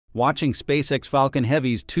Watching SpaceX Falcon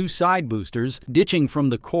Heavy's two side boosters ditching from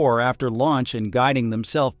the core after launch and guiding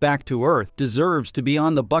themselves back to Earth deserves to be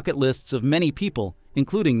on the bucket lists of many people,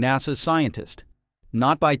 including NASA's scientists.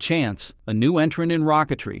 Not by chance, a new entrant in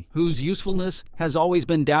rocketry, whose usefulness has always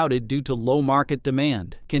been doubted due to low market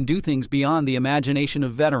demand, can do things beyond the imagination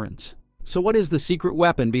of veterans. So what is the secret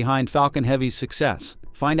weapon behind Falcon Heavy's success?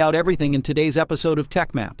 Find out everything in today's episode of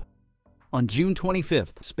Techmap. On June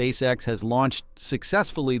 25th, SpaceX has launched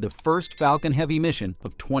successfully the first Falcon Heavy mission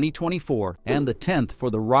of 2024 and the 10th for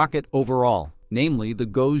the rocket overall, namely the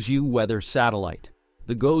GOES-U weather satellite.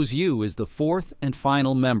 The GOES-U is the fourth and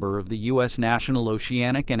final member of the U.S. National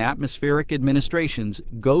Oceanic and Atmospheric Administration's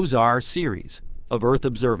GOES-R series of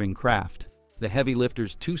Earth-observing craft. The Heavy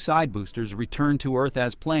lifter's two side boosters returned to Earth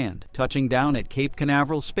as planned, touching down at Cape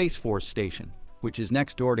Canaveral Space Force Station, which is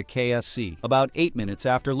next door to KSC, about 8 minutes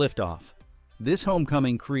after liftoff. This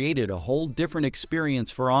homecoming created a whole different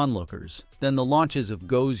experience for onlookers than the launches of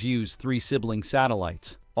GOES-U's three sibling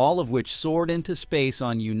satellites, all of which soared into space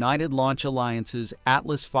on United Launch Alliance's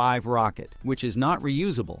Atlas V rocket, which is not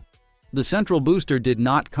reusable. The central booster did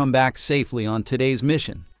not come back safely on today's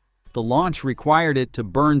mission. The launch required it to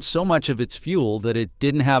burn so much of its fuel that it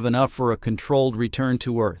didn't have enough for a controlled return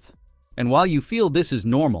to Earth. And while you feel this is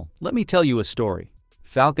normal, let me tell you a story.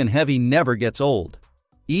 Falcon Heavy never gets old.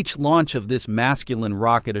 Each launch of this masculine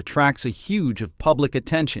rocket attracts a huge of public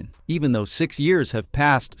attention, even though 6 years have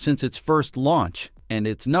passed since its first launch, and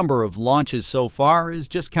its number of launches so far is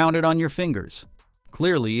just counted on your fingers.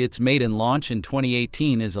 Clearly, its maiden launch in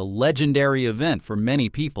 2018 is a legendary event for many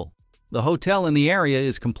people. The hotel in the area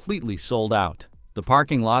is completely sold out. The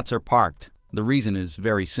parking lots are parked. The reason is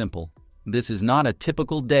very simple. This is not a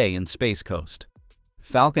typical day in Space Coast.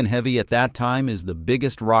 Falcon Heavy at that time is the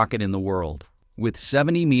biggest rocket in the world. With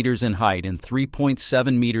 70 meters in height and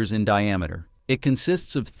 3.7 meters in diameter, it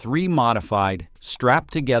consists of three modified,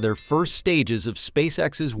 strapped-together first stages of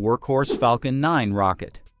SpaceX's workhorse Falcon 9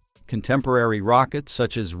 rocket. Contemporary rockets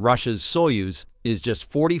such as Russia's Soyuz is just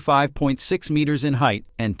 45.6 meters in height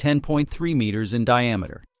and 10.3 meters in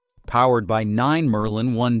diameter. Powered by 9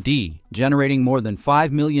 Merlin 1D, generating more than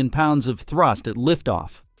 5 million pounds of thrust at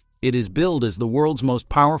liftoff. It is billed as the world's most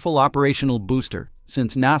powerful operational booster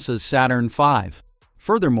since NASA's Saturn V.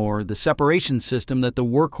 Furthermore, the separation system that the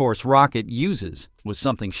workhorse rocket uses was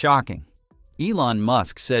something shocking. Elon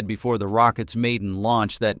Musk said before the rocket's maiden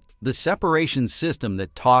launch that the separation system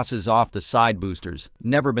that tosses off the side boosters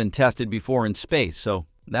never been tested before in space, so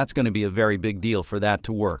that's going to be a very big deal for that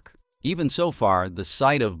to work. Even so far, the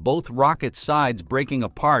sight of both rocket sides breaking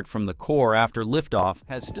apart from the core after liftoff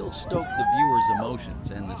has still stoked the viewers'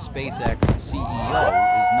 emotions, and the SpaceX CEO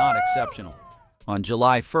is not exceptional. On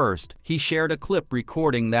July 1st, he shared a clip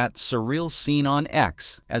recording that surreal scene on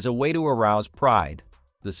X as a way to arouse pride.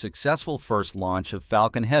 The successful first launch of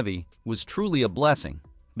Falcon Heavy was truly a blessing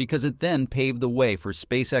because it then paved the way for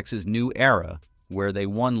SpaceX's new era, where they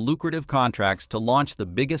won lucrative contracts to launch the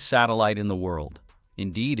biggest satellite in the world.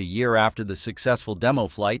 Indeed, a year after the successful demo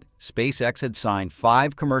flight, SpaceX had signed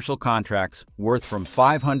 5 commercial contracts worth from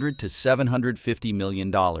 $500 to $750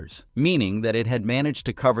 million, meaning that it had managed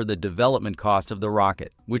to cover the development cost of the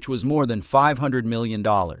rocket, which was more than $500 million.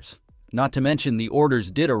 Not to mention the orders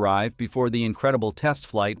did arrive before the incredible test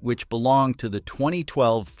flight, which belonged to the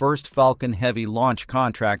 2012 first Falcon Heavy launch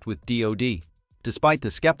contract with DoD. Despite the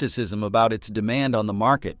skepticism about its demand on the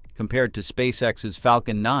market compared to SpaceX's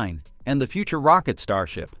Falcon 9, and the future rocket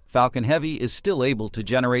Starship, Falcon Heavy is still able to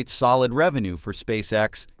generate solid revenue for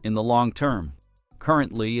SpaceX in the long term.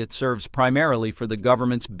 Currently, it serves primarily for the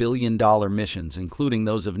government's billion-dollar missions, including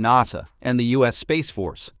those of NASA and the U.S. Space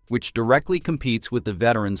Force, which directly competes with the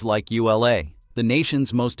veterans like ULA, the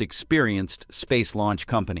nation's most experienced space launch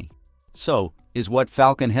company. So, is what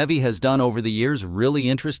Falcon Heavy has done over the years really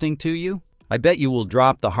interesting to you? I bet you will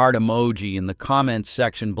drop the heart emoji in the comments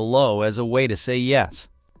section below as a way to say yes.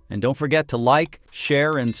 And don't forget to like,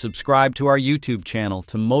 share, and subscribe to our YouTube channel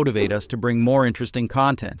to motivate us to bring more interesting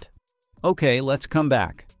content. Okay, let's come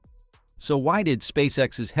back. So why did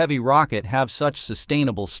SpaceX's Heavy rocket have such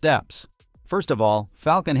sustainable steps? First of all,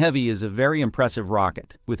 Falcon Heavy is a very impressive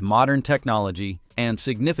rocket with modern technology and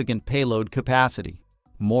significant payload capacity.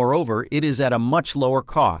 Moreover, it is at a much lower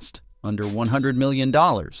cost, under $100 million,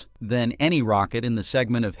 than any rocket in the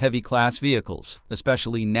segment of heavy-class vehicles,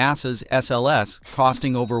 especially NASA's SLS,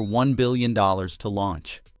 costing over $1 billion to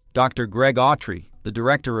launch. Dr. Greg Autry, the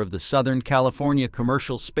director of the Southern California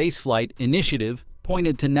Commercial Spaceflight Initiative,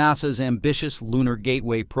 pointed to NASA's ambitious Lunar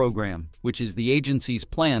Gateway program, which is the agency's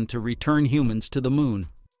plan to return humans to the moon.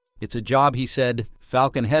 It's a job, he said,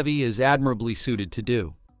 Falcon Heavy is admirably suited to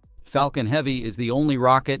do. Falcon Heavy is the only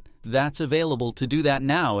rocket that's available to do that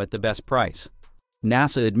now at the best price.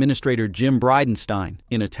 NASA Administrator Jim Bridenstine,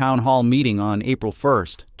 in a town hall meeting on April 1,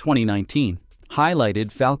 2019, highlighted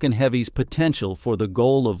Falcon Heavy's potential for the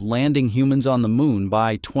goal of landing humans on the moon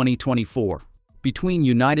by 2024. Between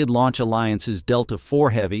United Launch Alliance's Delta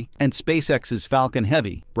IV Heavy and SpaceX's Falcon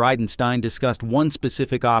Heavy, Bridenstine discussed one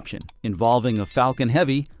specific option, involving a Falcon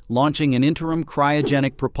Heavy launching an interim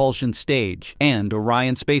cryogenic propulsion stage and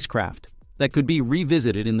Orion spacecraft that could be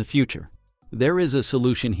revisited in the future. There is a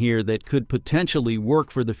solution here that could potentially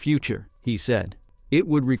work for the future, he said. It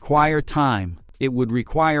would require time, it would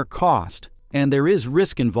require cost, and there is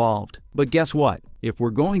risk involved. But guess what? If we're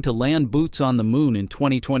going to land boots on the moon in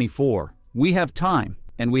 2024, we have time,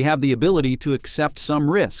 and we have the ability to accept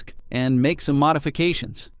some risk and make some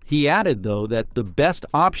modifications. He added, though, that the best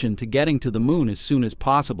option to getting to the moon as soon as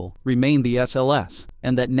possible remained the SLS,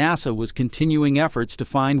 and that NASA was continuing efforts to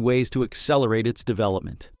find ways to accelerate its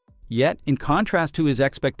development. Yet, in contrast to his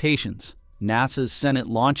expectations, NASA's Senate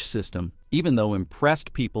launch system, even though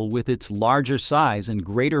impressed people with its larger size and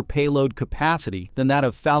greater payload capacity than that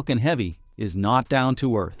of Falcon Heavy, is not down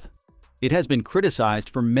to earth. It has been criticized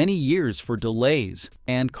for many years for delays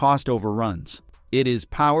and cost overruns. It is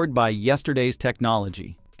powered by yesterday's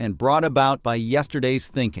technology and brought about by yesterday's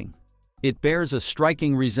thinking. It bears a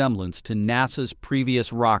striking resemblance to NASA's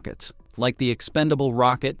previous rockets, like the expendable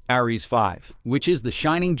rocket Ares 5, which is the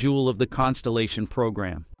shining jewel of the Constellation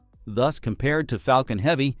program. Thus, compared to Falcon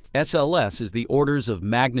Heavy, SLS is the orders of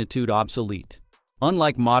magnitude obsolete.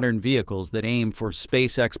 Unlike modern vehicles that aim for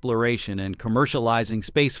space exploration and commercializing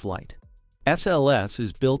spaceflight, SLS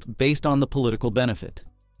is built based on the political benefit.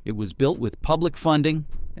 It was built with public funding,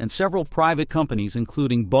 and several private companies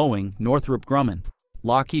including Boeing, Northrop Grumman,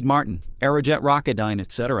 Lockheed Martin, Aerojet Rocketdyne,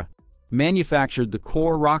 etc., manufactured the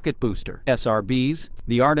core rocket booster, SRBs,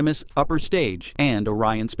 the Artemis upper stage, and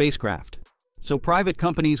Orion spacecraft. So private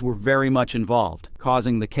companies were very much involved,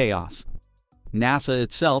 causing the chaos. NASA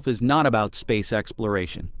itself is not about space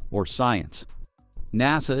exploration or science.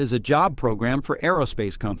 NASA is a job program for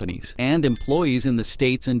aerospace companies and employees in the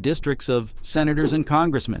states and districts of senators and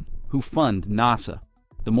congressmen who fund NASA.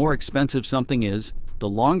 The more expensive something is, the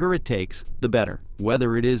longer it takes, the better.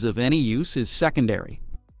 Whether it is of any use is secondary.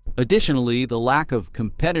 Additionally, the lack of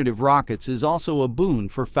competitive rockets is also a boon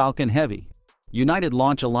for Falcon Heavy. United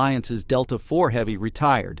Launch Alliance's Delta IV Heavy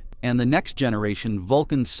retired, and the next generation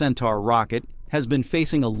Vulcan Centaur rocket has been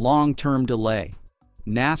facing a long-term delay.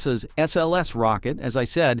 NASA's SLS rocket, as I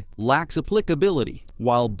said, lacks applicability,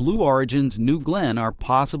 while Blue Origin's New Glenn are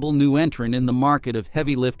possible new entrant in the market of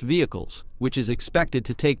heavy-lift vehicles, which is expected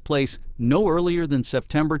to take place no earlier than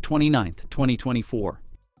September 29, 2024.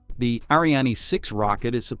 The Ariane 6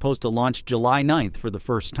 rocket is supposed to launch July 9 for the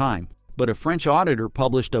first time, but a French auditor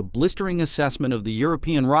published a blistering assessment of the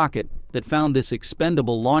European rocket that found this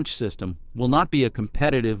expendable launch system will not be a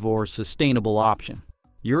competitive or sustainable option.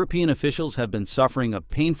 European officials have been suffering a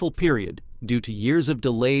painful period due to years of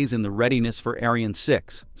delays in the readiness for Ariane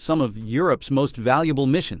 6, some of Europe's most valuable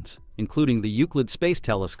missions, including the Euclid Space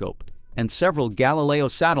Telescope, and several Galileo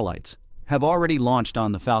satellites, have already launched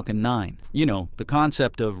on the Falcon 9. You know, the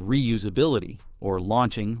concept of reusability, or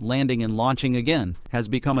launching, landing, and launching again, has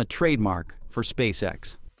become a trademark for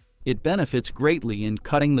SpaceX. It benefits greatly in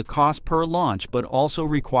cutting the cost per launch, but also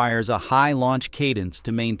requires a high launch cadence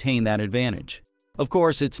to maintain that advantage. Of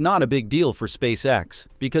course, it's not a big deal for SpaceX,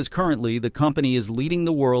 because currently the company is leading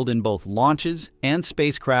the world in both launches and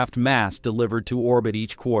spacecraft mass delivered to orbit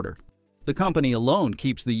each quarter. The company alone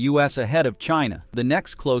keeps the U.S. ahead of China, the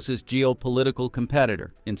next closest geopolitical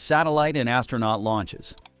competitor, in satellite and astronaut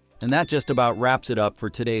launches. And that just about wraps it up for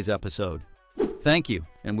today's episode. Thank you,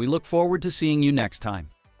 and we look forward to seeing you next time.